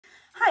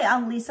Hi,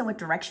 I'm Lisa with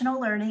Directional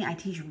Learning. I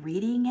teach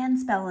reading and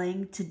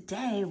spelling.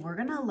 Today, we're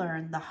going to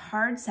learn the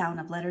hard sound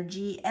of letter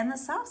G and the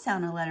soft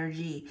sound of letter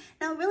G.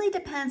 Now, it really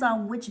depends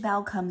on which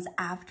vowel comes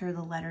after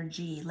the letter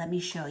G. Let me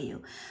show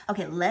you.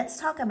 Okay, let's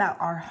talk about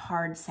our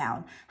hard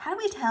sound. How do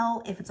we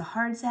tell if it's a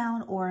hard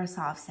sound or a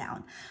soft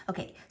sound?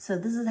 Okay, so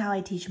this is how I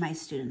teach my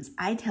students.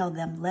 I tell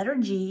them letter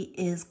G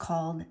is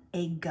called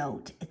a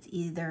goat. It's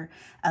either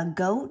a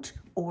goat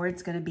or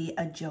it's going to be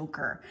a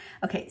joker.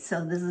 Okay,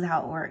 so this is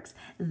how it works.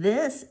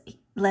 This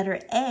letter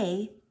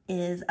A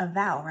is a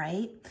vowel,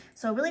 right?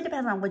 So it really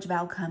depends on which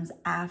vowel comes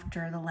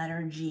after the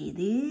letter G.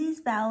 These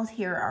vowels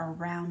here are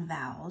round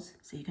vowels,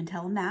 so you can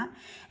tell them that.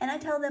 And I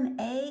tell them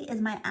A is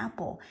my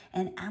apple,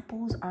 and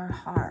apples are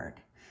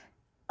hard.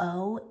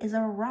 O is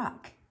a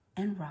rock,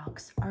 and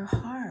rocks are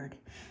hard.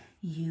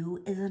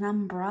 U is an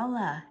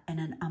umbrella, and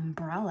an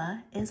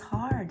umbrella is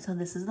hard. So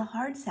this is the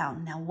hard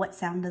sound. Now, what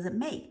sound does it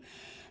make?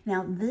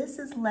 Now, this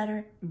is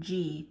letter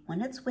G.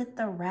 When it's with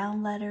the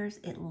round letters,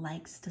 it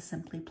likes to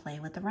simply play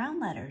with the round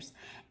letters,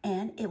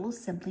 and it will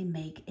simply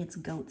make its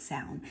goat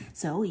sound.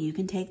 So you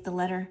can take the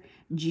letter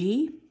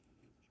G,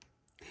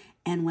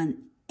 and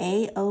when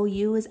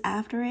A-O-U is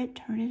after it,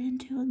 turn it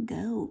into a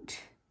goat.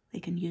 They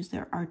can use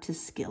their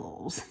artist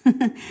skills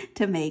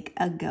to make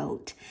a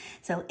goat.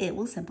 So it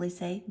will simply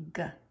say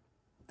G,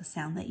 the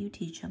sound that you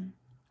teach them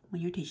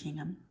when you're teaching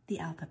them the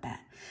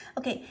alphabet.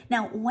 Okay,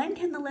 now when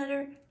can the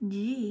letter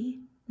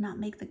G not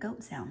make the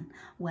goat sound?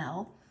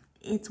 Well,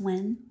 it's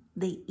when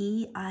the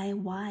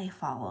E-I-Y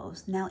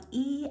follows. Now,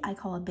 E, I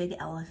call a big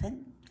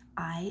elephant,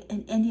 I,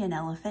 an Indian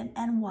elephant,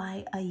 and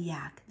Y, a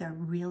yak. They're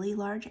really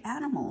large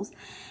animals.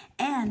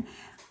 And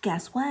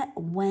guess what?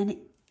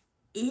 When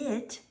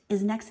it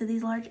is next to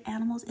these large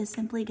animals, it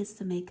simply gets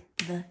to make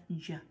the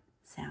J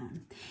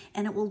sound.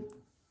 And it will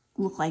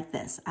look like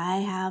this. I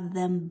have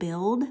them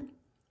build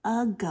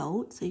a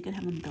goat, so you can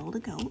have them build a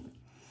goat.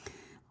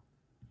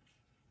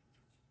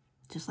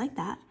 Just like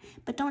that,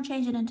 but don't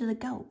change it into the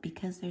goat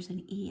because there's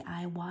an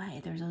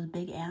E-I-Y. There's those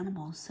big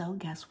animals. So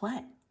guess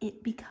what?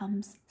 It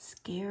becomes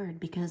scared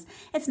because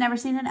it's never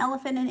seen an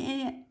elephant,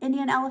 an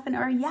Indian elephant,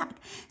 or a yak.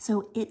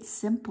 So it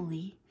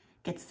simply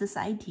gets this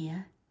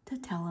idea to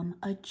tell him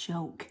a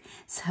joke.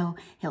 So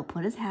he'll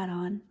put his hat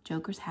on,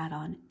 Joker's hat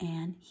on,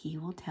 and he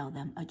will tell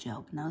them a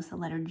joke. Notice the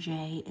letter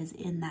J is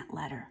in that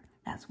letter.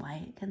 That's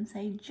why it can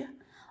say J,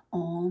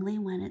 only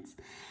when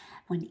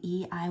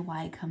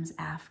E-I-Y comes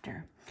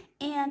after.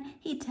 And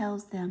he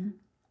tells them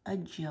a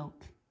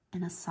joke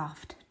in a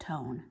soft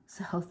tone.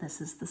 So this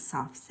is the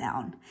soft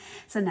sound.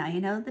 So now you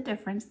know the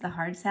difference, the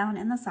hard sound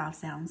and the soft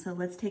sound. So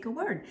let's take a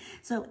word.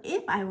 So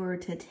if I were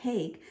to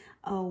take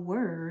a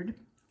word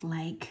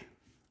like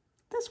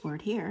this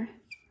word here,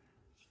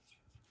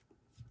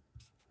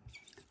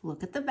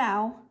 look at the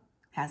vowel.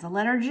 Has a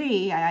letter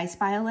G. I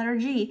spy a letter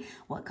G.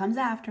 What comes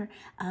after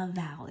a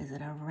vowel? Is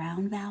it a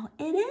round vowel?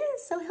 It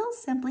is. So he'll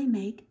simply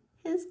make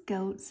his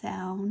goat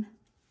sound.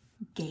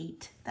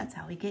 Gate. That's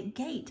how we get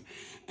gate.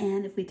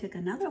 And if we took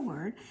another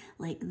word,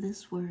 like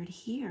this word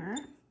here,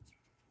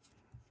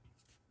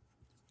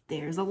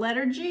 there's a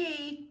letter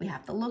G. We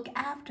have to look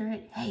after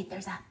it. Hey,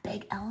 there's that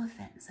big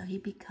elephant. So he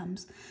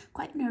becomes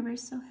quite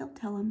nervous, so he'll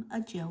tell him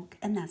a joke,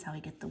 and that's how we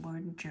get the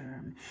word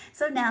germ.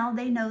 So now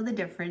they know the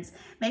difference.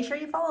 Make sure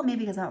you follow me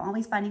because I'm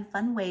always finding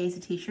fun ways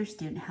to teach your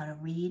student how to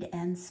read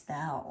and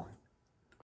spell.